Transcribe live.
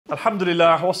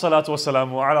Alhamdulillah, wa salatu wa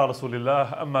salamu ala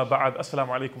rasulillah, amma ba'ad, assalamu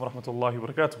alaikum wa rahmatullahi wa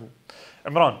barakatuhu.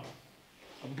 Imran,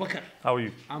 Abu Bakr, how are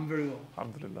you? I'm very well.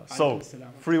 Alhamdulillah. So, Alaikum salam.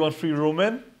 313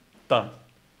 Roman, done.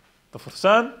 The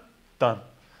Fursan, done.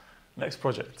 Next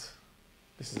project.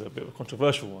 This is a bit of a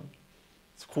controversial one.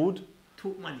 It's called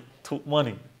Talk money. Talk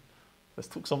Money. Let's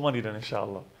talk some money then,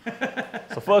 inshallah.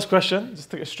 So first question,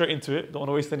 just to get straight into it, don't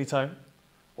want to waste any time.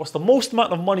 What's the most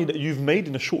amount of money that you've made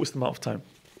in the shortest amount of time?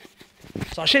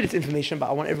 So I'll share this information, but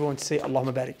I want everyone to say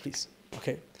Allahumma barik, please.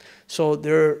 Okay. So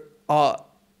there are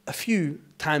a few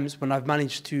times when I've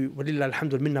managed to, walillah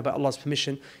alhamdulillah, by Allah's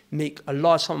permission, make a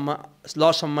large sum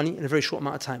of money in a very short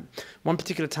amount of time. One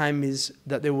particular time is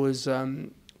that there was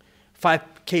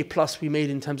 5K plus we made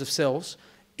in terms of sales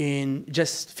in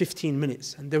just 15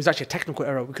 minutes. And there was actually a technical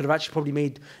error. We could have actually probably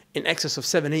made in excess of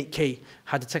 7, 8K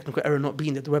had the technical error not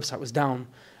been that the website was down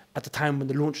at the time when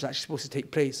the launch was actually supposed to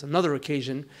take place. Another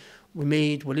occasion, we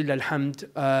made, walillah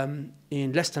alhamd,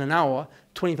 in less than an hour,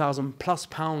 20,000 plus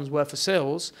pounds worth of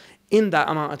sales in that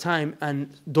amount of time.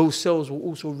 And those sales were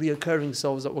also reoccurring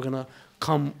sales that were going to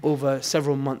come over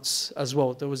several months as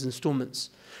well. There was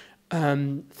installments.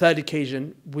 Third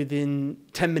occasion, within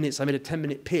 10 minutes, I made a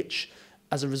 10-minute pitch,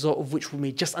 as a result of which we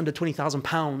made just under 20,000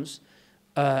 pounds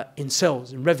in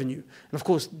sales, in revenue. And of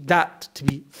course, that, to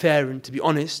be fair and to be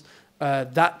honest,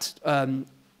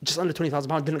 just under 20,000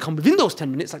 pounds didn't come within those 10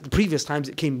 minutes, like the previous times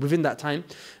it came within that time.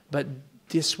 But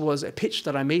this was a pitch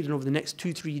that I made, and over the next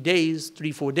 3 days,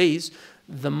 4 days,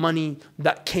 the money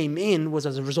that came in was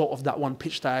as a result of that one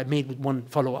pitch that I made with one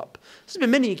follow-up. There's been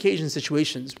many occasions,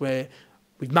 situations where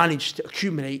we've managed to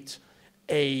accumulate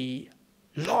a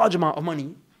large amount of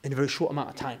money in a very short amount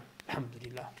of time.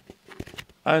 Alhamdulillah.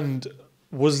 And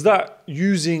was that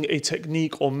using a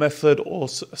technique or method or a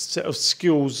set of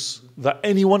skills that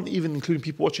anyone, even including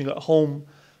people watching at home,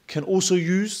 can also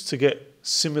use to get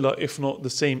similar, if not the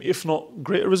same, if not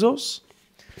greater results?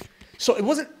 So it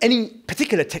wasn't any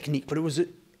particular technique, but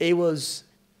it was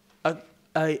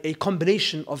a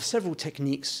combination of several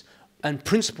techniques and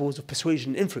principles of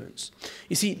persuasion and influence.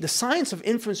 You see, the science of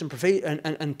influence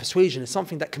and persuasion is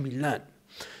something that can be learned.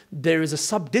 There is a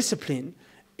sub-discipline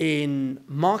in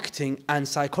marketing and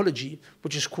psychology,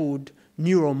 which is called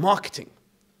neuromarketing,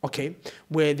 okay,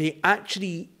 where they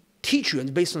actually teach you,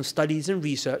 and based on studies and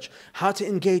research, how to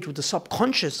engage with the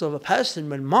subconscious of a person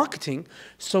when marketing,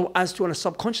 so as to, on a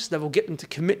subconscious level, get them to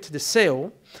commit to the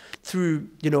sale through,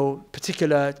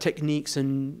 particular techniques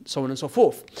and so on and so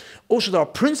forth. Also, there are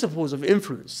principles of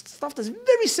influence, stuff that's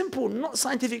very simple, not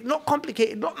scientific, not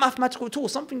complicated, not mathematical at all,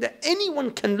 something that anyone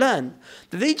can learn,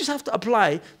 that they just have to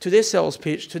apply to their sales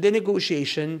pitch, to their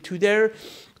negotiation, to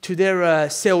their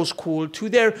sales call, to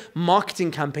their marketing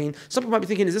campaign. Some people might be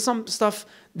thinking, is this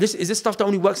stuff that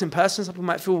only works in person? Some people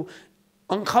might feel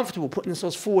uncomfortable putting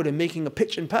themselves forward and making a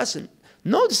pitch in person.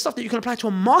 No, this stuff that you can apply to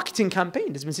a marketing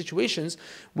campaign. There's been situations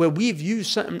where we've used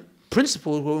certain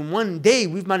principles where in one day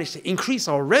we've managed to increase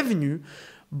our revenue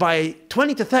by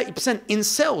 20 to 30% in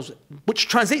sales, which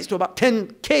translates to about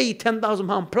 10K, 10,000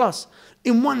 pound plus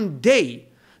in one day,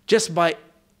 just by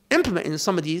implementing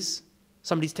some of these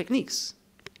techniques.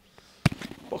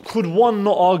 But could one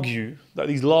not argue that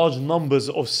these large numbers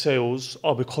of sales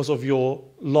are because of your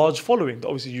large following that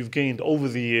obviously you've gained over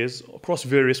the years across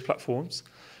various platforms?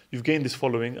 You've gained this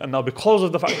following, and now because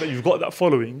of the fact that you've got that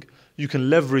following, you can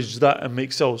leverage that and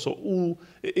make sales. So all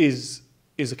it is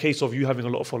a case of you having a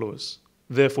lot of followers.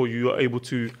 Therefore, you are able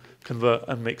to convert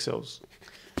and make sales.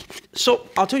 So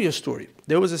I'll tell you a story.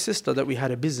 There was a sister that we had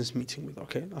a business meeting with,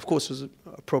 okay? Of course, it was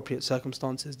appropriate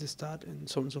circumstances, this, that, and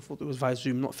so on and so forth. It was via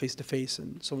Zoom, not face-to-face,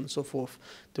 and so on and so forth.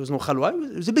 There was no khalwa.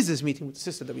 It was a business meeting with the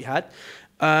sister that we had.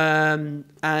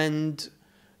 And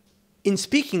in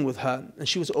speaking with her, and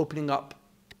she was opening up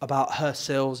about her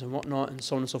sales and whatnot and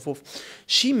so on and so forth,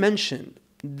 she mentioned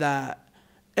that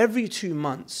every 2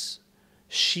 months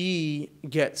she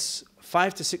gets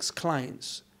 5 to 6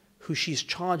 clients who she's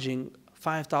charging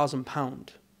 £5,000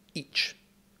 each.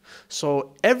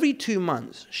 So every 2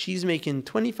 months she's making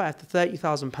 25 to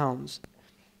 30,000 pounds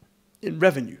in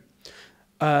revenue.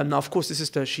 Now, of course, the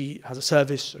sister, she has a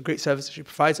great service that she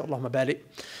provides, Allahumma barik,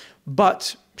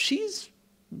 but she's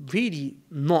really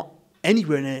not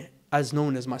anywhere near as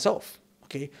known as myself,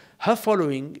 okay? Her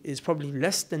following is probably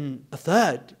less than a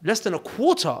third, less than a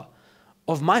quarter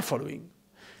of my following.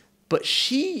 But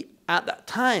she, at that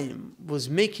time, was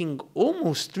making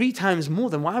almost 3 times more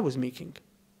than what I was making.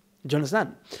 Do you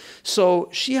understand? So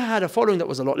she had a following that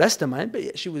was a lot less than mine, but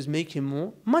yet she was making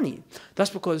more money.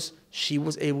 That's because she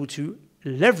was able to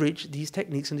leverage these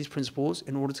techniques and these principles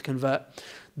in order to convert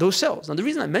those sales. Now, the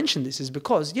reason I mention this is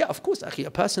because, yeah, of course, actually,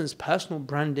 a person's personal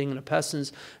branding and a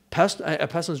person's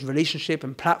relationship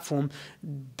and platform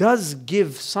does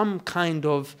give some kind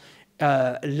of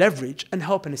leverage and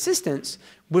help and assistance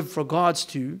with regards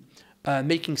to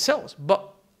making sales.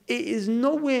 But it is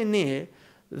nowhere near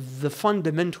the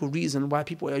fundamental reason why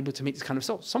people are able to make this kind of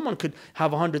sales. Someone could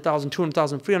have 100,000,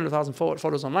 200,000, 300,000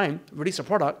 followers online, release a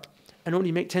product, and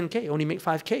only make 10K, only make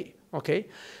 5K, okay?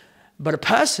 But a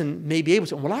person may be able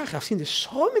to, well, I've seen this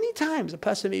so many times, a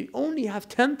person may only have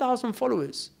 10,000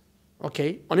 followers,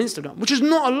 okay, on Instagram, which is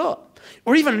not a lot,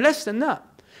 or even less than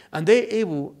that. And they're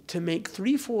able to make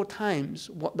 3-4 times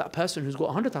what that person who's got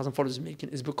 100,000 followers is making,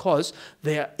 is because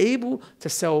they are able to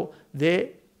sell their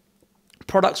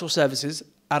products or services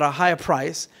at a higher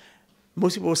price.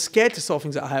 Most people are scared to sell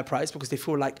things at a higher price because they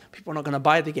feel like people are not going to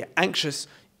buy. They get anxious,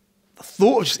 the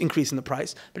thought of just increasing the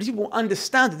price. But if people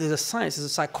understand that there's a science, there's a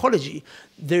psychology,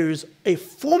 there's a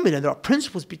formula, there are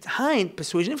principles behind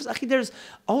persuasion. Actually, there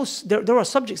are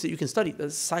subjects that you can study.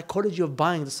 The psychology of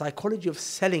buying, the psychology of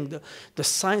selling, the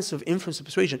science of influence and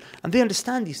persuasion. And they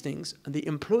understand these things, and they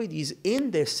employ these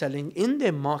in their selling, in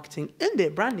their marketing, in their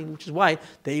branding, which is why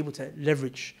they're able to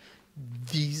leverage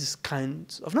these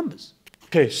kinds of numbers.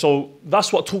 Okay, so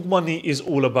that's what Talk Money is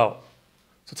all about.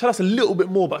 So tell us a little bit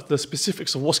more about the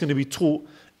specifics of what's going to be taught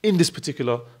in this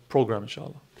particular program,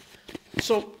 inshallah.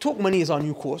 So Talk Money is our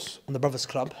new course on the Brothers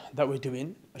Club that we're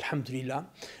doing, alhamdulillah.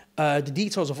 The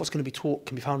details of what's going to be taught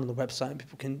can be found on the website.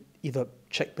 People can either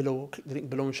check below or click the link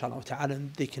below, inshallah ta'ala,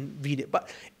 and they can read it.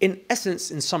 But in essence,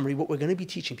 in summary, what we're going to be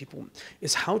teaching people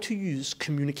is how to use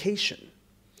communication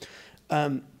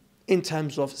in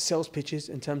terms of sales pitches,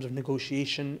 in terms of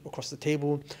negotiation across the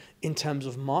table, in terms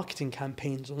of marketing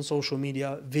campaigns on social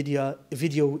media,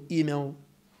 video, email,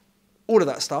 all of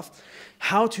that stuff.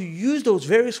 How to use those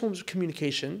various forms of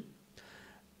communication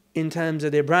in terms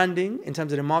of their branding, in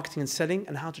terms of their marketing and selling,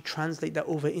 and how to translate that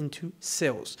over into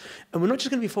sales. And we're not just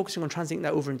going to be focusing on translating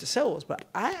that over into sales, but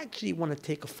I actually want to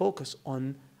take a focus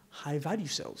on high-value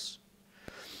sales.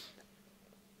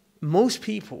 Most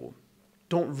people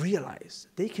don't realize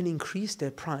they can increase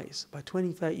their price by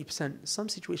 20, 30%, in some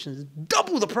situations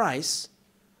double the price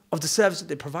of the service that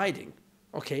they're providing,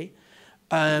 okay?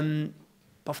 But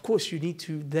of course, you need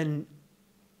to then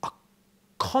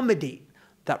accommodate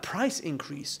that price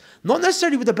increase, not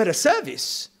necessarily with a better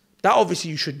service, that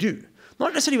obviously you should do,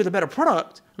 not necessarily with a better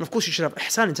product, and of course you should have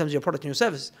ihsan in terms of your product and your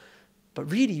service, but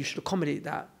really you should accommodate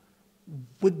that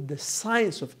with the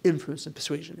science of influence and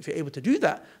persuasion. If you're able to do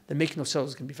that, then making those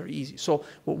sales can be very easy. So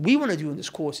what we want to do in this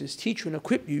course is teach you and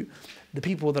equip you, the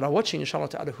people that are watching, inshallah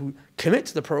ta'ala, who commit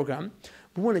to the program.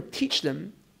 We want to teach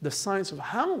them the science of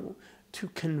how to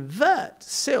convert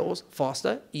sales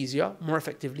faster, easier, more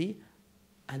effectively,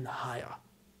 and higher.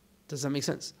 Does that make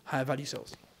sense? Higher value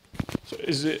sales. So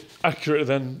is it accurate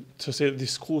then to say that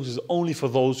this course is only for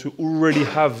those who already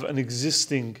have an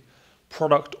existing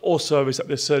product or service that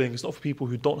they're selling? It's not for people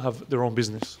who don't have their own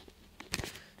business?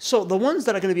 So the ones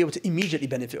that are going to be able to immediately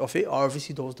benefit off it are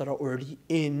obviously those that are already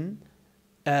in,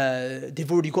 they've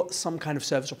already got some kind of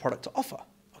service or product to offer,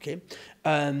 okay?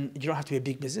 You don't have to be a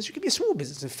big business, you can be a small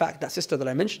business. In fact, that sister that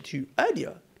I mentioned to you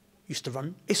earlier used to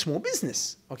run a small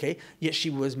business, okay? Yet she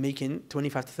was making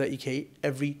 25 to 30K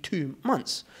every 2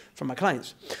 months from my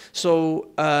clients. So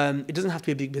it doesn't have to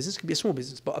be a big business, it can be a small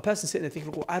business. But a person sitting there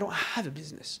thinking, well, I don't have a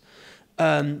business.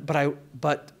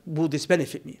 But will this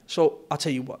benefit me? So I'll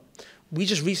tell you what, we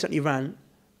just recently ran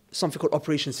something called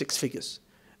Operation Six Figures.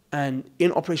 And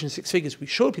in Operation Six Figures, we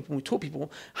showed people, we taught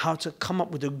people how to come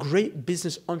up with a great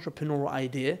business entrepreneurial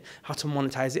idea, how to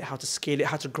monetize it, how to scale it,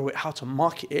 how to grow it, how to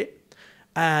market it,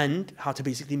 and how to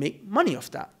basically make money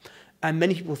off that. And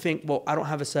many people think, well, I don't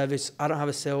have a service, I don't have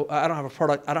a sale, I don't have a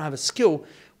product, I don't have a skill.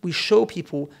 We show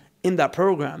people in that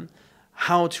program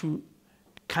how to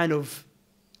kind of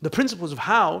the principles of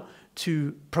how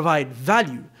to provide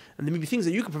value. And there may be things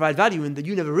that you can provide value in that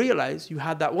you never realized you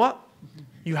had that what?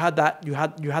 You had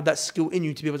that skill in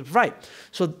you to be able to provide.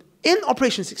 So in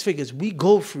Operation Six Figures, we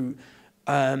go through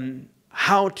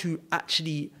how to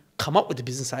actually come up with the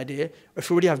business idea, or if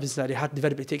you already have a business idea, how to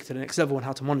develop it, take it to the next level, and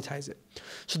how to monetize it.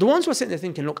 So the ones who are sitting there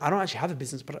thinking, look, I don't actually have a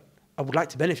business, but I would like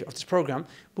to benefit off this program,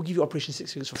 we'll give you Operation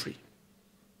Six Figures for free.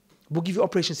 We'll give you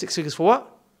Operation Six Figures for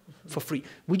what? For free.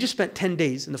 We just spent 10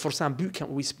 days in the Forsan bootcamp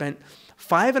where we spent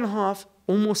 5.5,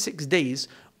 almost 6 days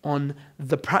on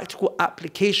the practical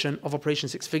application of Operation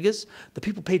Six Figures. The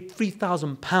people paid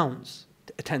 £3,000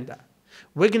 to attend that.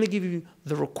 We're going to give you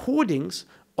the recordings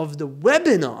of the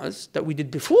webinars that we did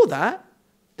before that,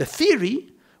 the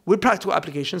theory with practical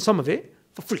application, some of it,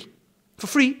 for free. For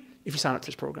free, if you sign up to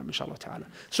this program, inshallah ta'ala.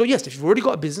 So yes, if you've already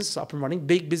got a business up and running,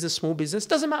 big business, small business,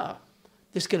 doesn't matter.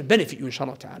 This is going to benefit you,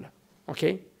 inshallah ta'ala.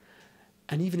 Okay?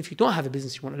 And even if you don't have a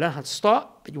business, you want to learn how to start,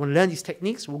 but you want to learn these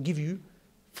techniques, we'll give you,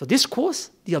 for this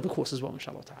course, the other course as well,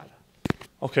 inshallah ta'ala.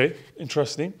 Okay,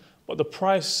 interesting. But the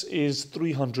price is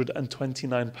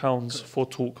 £329 for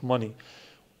Talk Money.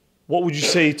 What would you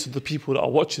say to the people that are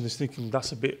watching this thinking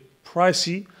that's a bit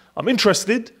pricey? I'm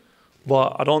interested,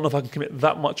 but I don't know if I can commit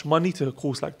that much money to a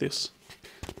course like this.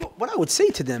 What I would say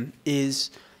to them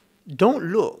is don't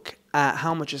look at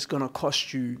how much it's going to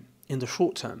cost you in the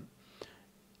short term,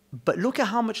 but look at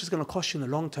how much it's going to cost you in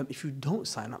the long term if you don't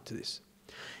sign up to this.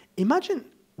 Imagine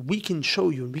we can show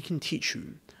you and we can teach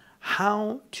you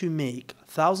how to make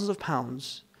thousands of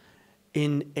pounds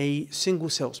in a single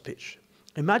sales pitch.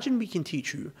 Imagine we can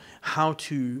teach you how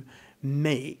to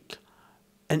make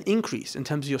an increase in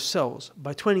terms of your sales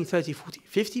by 20, 30, 40,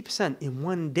 50% in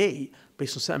one day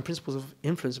based on certain principles of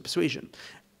influence and persuasion.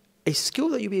 A skill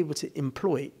that you'll be able to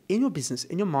employ in your business,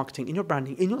 in your marketing, in your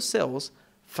branding, in your sales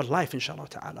for life, inshallah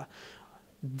ta'ala.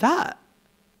 That,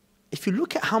 if you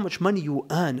look at how much money you will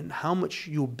earn and how much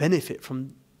you'll benefit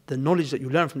from the knowledge that you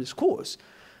learn from this course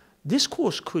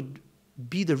could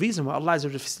be the reason why Allah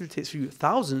facilitates for you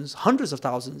thousands, hundreds of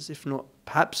thousands, if not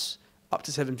perhaps up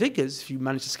to 7 figures, if you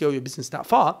manage to scale your business that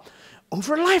far,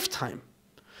 over a lifetime.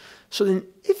 So then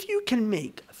if you can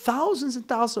make thousands and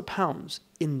thousands of pounds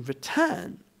in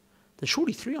return, then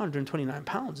surely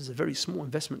 £329 is a very small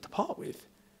investment to part with.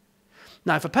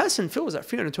 Now, if a person feels that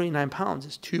 £329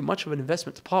 is too much of an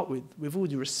investment to part with all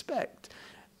due respect,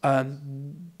 we're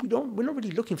not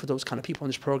really looking for those kind of people on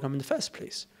this program in the first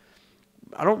place.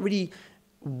 I don't really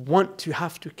want to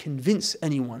have to convince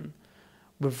anyone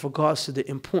with regards to the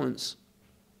importance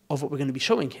of what we're going to be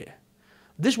showing here.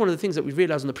 This is one of the things that we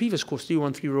realized on the previous course,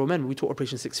 313 Real Men, when we taught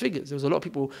Operation Six Figures. There was a lot of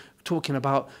people talking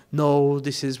about, no,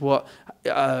 this is what,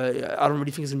 I don't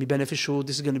really think it's going to be beneficial.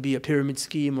 This is going to be a pyramid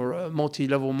scheme or a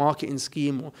multi-level marketing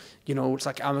scheme, or, you know, it's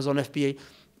like Amazon FBA.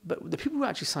 But the people who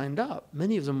actually signed up,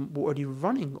 many of them were already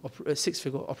running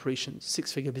six-figure operations,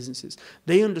 six-figure businesses.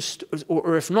 They understood,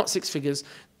 or if not 6 figures,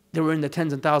 they were in the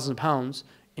tens and thousands of pounds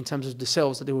in terms of the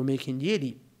sales that they were making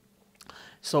yearly.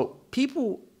 So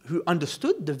people who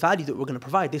understood the value that we're going to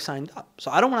provide, they signed up.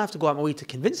 So I don't want to have to go out my way to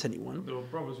convince anyone. There were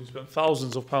brothers who spent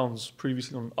thousands of pounds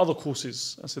previously on other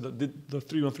courses and said that the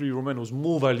 313 Real Men was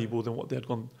more valuable than what they had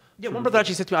gone. Yeah, one brother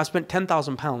actually said to me, I spent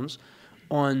 £10,000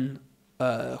 on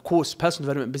personal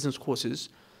development business courses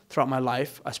throughout my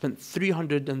life. I spent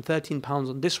 £313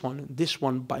 on this one. And this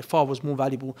one by far was more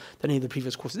valuable than any of the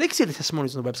previous courses. They can see the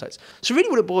testimonials on the websites. So really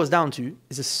what it boils down to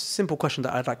is a simple question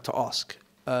that I'd like to ask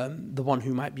the one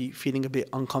who might be feeling a bit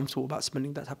uncomfortable about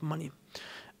spending that type of money.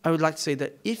 I would like to say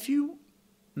that if you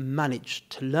manage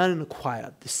to learn and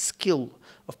acquire the skill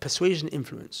of persuasion and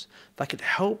influence that could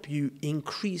help you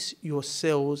increase your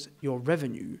sales, your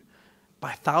revenue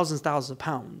by thousands of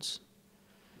pounds,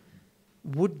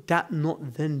 would that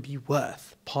not then be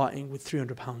worth parting with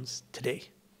 £300 today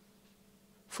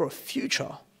for a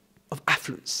future of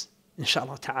affluence,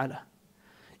 inshallah ta'ala?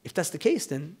 If that's the case,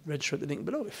 then register at the link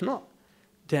below. If not,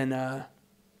 then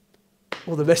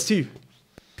all the best to you.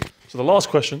 So the last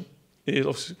question is,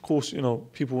 of course, you know,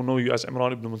 people will know you as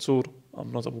Imran ibn Mansour.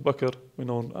 I'm Naz Abu Bakr. We're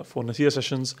known for Nasir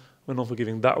sessions. We're known for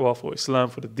giving da'wah, for Islam,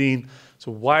 for the deen.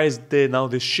 So why is there now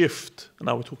this shift? And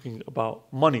now we're talking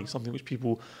about money, something which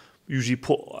people usually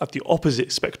put at the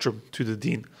opposite spectrum to the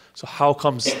deen. So how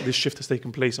comes this shift has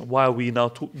taken place, and why are we now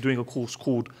doing a course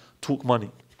called Talk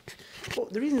Money? Well,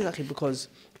 the reason is actually because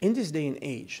in this day and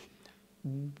age,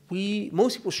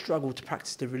 most people struggle to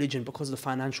practice their religion because of the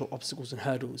financial obstacles and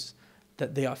hurdles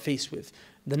that they are faced with.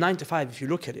 The 9 to 5, if you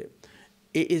look at it,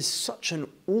 it is such an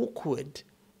awkward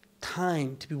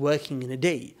time to be working in a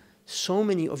day. So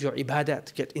many of your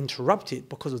ibadat get interrupted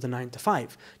because of the 9 to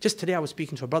 5. Just today I was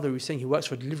speaking to a brother who was saying he works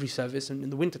for a delivery service, and in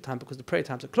the winter time, because the prayer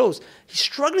times are closed, he's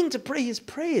struggling to pray his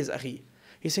prayers, akhi.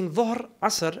 He's saying Dhuhr,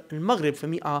 Asr, and Maghrib for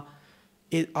me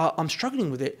I'm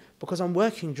struggling with it because I'm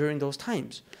working during those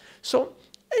times. So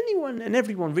anyone and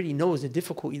everyone really knows the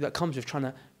difficulty that comes with trying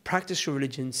to practice your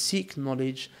religion, seek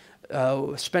knowledge,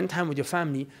 spend time with your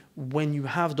family when you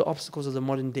have the obstacles of the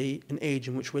modern day and age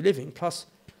in which we're living. Plus,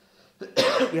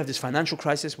 we have this financial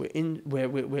crisis where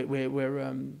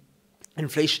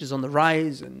inflation is on the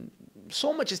rise and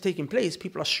so much is taking place.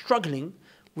 People are struggling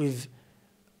with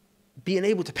being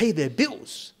able to pay their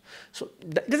bills. So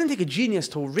it doesn't take a genius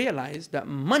to realize that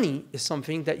money is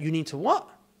something that you need to what?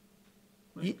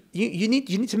 You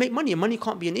need to make money, and money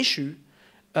can't be an issue.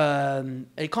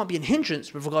 It can't be a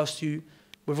hindrance with regards to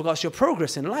with regards to your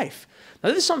progress in life. Now,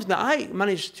 this is something that I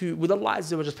managed to, with Allah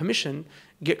Azza wa Jall's permission,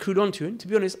 get clued onto. And to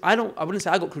be honest, I wouldn't say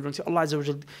I got clued onto. Allah Azza wa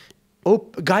Jalla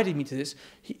guided me to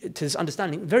this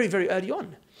understanding very, very early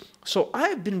on. So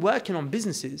I've been working on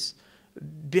businesses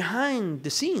behind the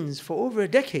scenes for over a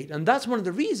decade, and that's one of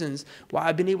the reasons why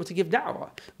I've been able to give da'wah.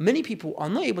 Many people are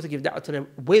not able to give da'wah to the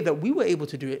way that we were able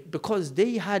to do it because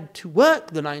they had to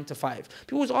work the 9 to 5.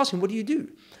 People always ask me, what do you do?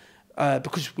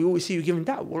 Because we always see you giving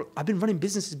da'wah. Well, I've been running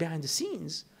businesses behind the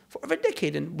scenes for over a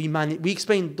decade, and we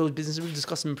explained those businesses, we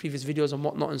discussed them in previous videos and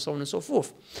whatnot, and so on and so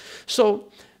forth. So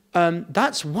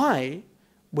that's why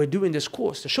we're doing this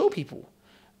course, to show people,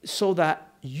 so that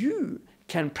you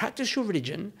can practice your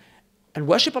religion and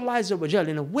worship Allah Azza wa Jal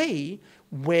in a way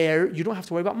where you don't have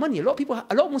to worry about money. A lot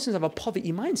of Muslims have a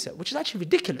poverty mindset, which is actually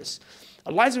ridiculous.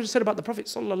 Allah Azza wa Jal said about the Prophet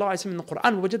sallallahu alaihi wasallam in the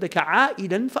Quran, وَوَجَدَكَ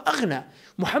عَائِلًا فَأَغْنَى.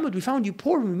 Muhammad, we found you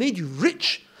poor and we made you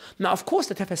rich. Now, of course,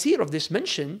 the tafsir of this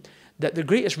mention that the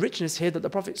greatest richness here that the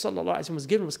Prophet sallallahu alaihi wasallam was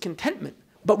given was contentment.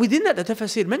 But within that, the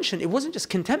tafsir mentioned it wasn't just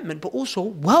contentment, but also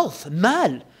wealth,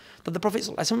 mal, that the Prophet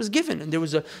ﷺ was given. And there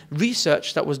was a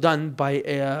research that was done by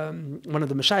one of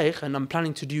the mashayikh, and I'm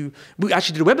planning to do, we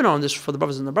actually did a webinar on this for the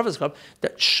Brothers in the Brothers Club,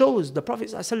 that shows the Prophet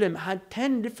ﷺ had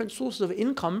 10 different sources of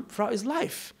income throughout his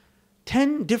life.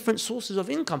 10 different sources of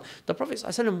income. The Prophet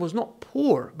ﷺ was not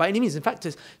poor by any means. In fact,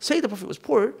 to say the Prophet was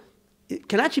poor, it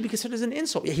can actually be considered as an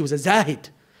insult. Yeah, he was a zahid.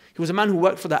 He was a man who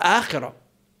worked for the akhirah.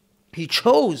 He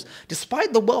chose,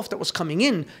 despite the wealth that was coming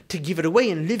in, to give it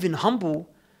away and live in humble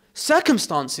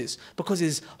circumstances because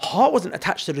his heart wasn't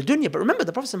attached to the dunya. But remember,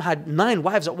 the Prophet had 9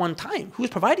 wives at one time. Who was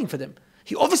providing for them?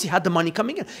 He obviously had the money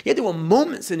coming in. Yet there were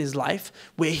moments in his life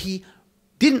where he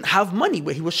didn't have money,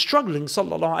 where he was struggling,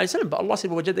 sallallahu alayhi wa sallam. But Allah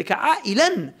said, وَوَجَدَكَ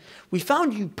عَائِلًا. We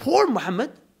found you poor,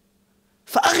 Muhammad.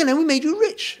 فَأَغْنَى, we made you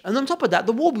rich. And on top of that,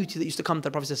 the war booty that used to come to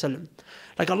the Prophet ﷺ.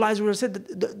 Like Allah said,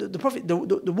 the Prophet, the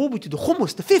war booty, the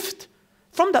khumus, the fifth,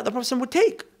 from that the Prophet would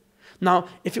take. Now,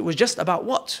 if it was just about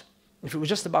what? If it was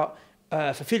just about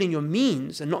fulfilling your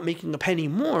means and not making a penny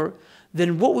more,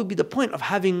 then what would be the point of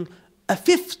having a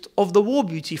fifth of the war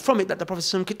booty from it that the Prophet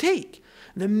ﷺ could take?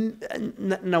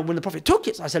 Now, when the Prophet took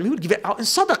it, he would give it out in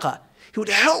sadaqah. He would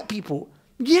help people.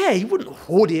 Yeah, he wouldn't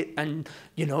hoard it and,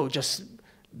 just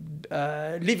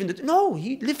live in the... No,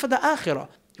 he lived for the akhirah.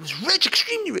 He was rich,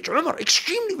 extremely rich. Umar,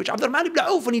 extremely rich. Abdurrahman ibn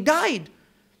Auf, when he died,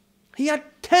 he had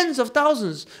tens of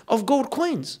thousands of gold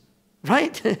coins.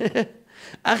 Right?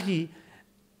 Akhi,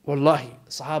 wallahi,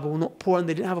 Sahaba were not poor and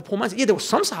they didn't have a poor mindset. Yeah, there were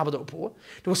some Sahaba that were poor.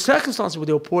 There were circumstances where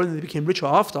they were poor and they became richer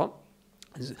after.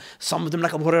 Some of them,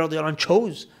 like Abu Hurairah,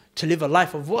 chose to live a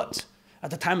life of what?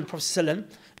 At the time of the Prophet ﷺ,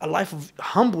 a life of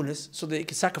humbleness so that they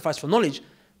could sacrifice for knowledge.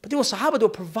 But there were Sahaba that were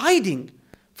providing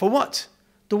for what?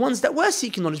 The ones that were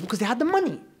seeking knowledge because they had the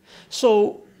money.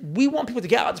 So we want people to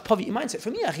get out of this poverty mindset. For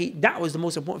me, akhi, that was the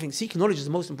most important thing. Seeking knowledge is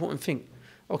the most important thing.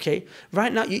 Okay?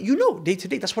 Right now, you know, day to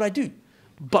day, that's what I do.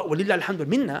 But walillah alhamdulillah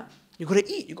minna, you got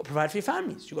to eat, you got to provide for your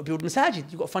families, you got to build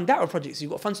masajid, you got to fund da'wah projects, you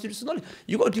got to fund students of knowledge,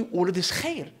 you got to do all of this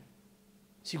khair.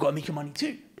 So you got to make your money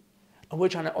too. And we're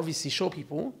trying to obviously show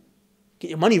people, get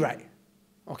your money right.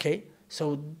 Okay?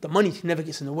 So the money never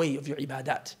gets in the way of your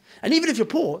ibadat. And even if you're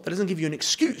poor, that doesn't give you an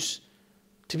excuse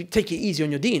to take it easy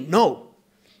on your deen. No.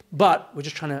 But we're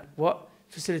just trying to,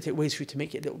 facilitate ways for you to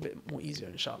make it a little bit more easier,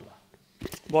 inshallah.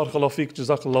 Barakallahu feek,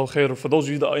 Jazakallahu khair. For those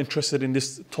of you that are interested in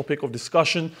this topic of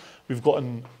discussion, we've got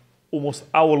an almost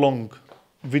hour-long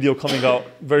video coming out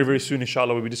very, very soon,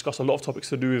 inshallah, where we discuss a lot of topics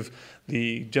to do with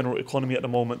the general economy at the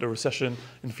moment, the recession,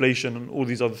 inflation, and all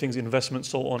these other things, investment,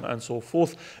 so on and so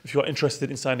forth. If you are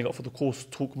interested in signing up for the course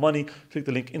Talk Money, click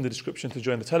the link in the description to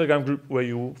join the Telegram group, where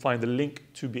you will find the link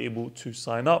to be able to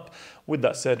sign up. With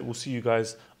that said, we'll see you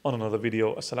guys on another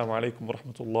video. Assalamu alaikum wa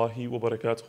rahmatullahi wa barakatuh.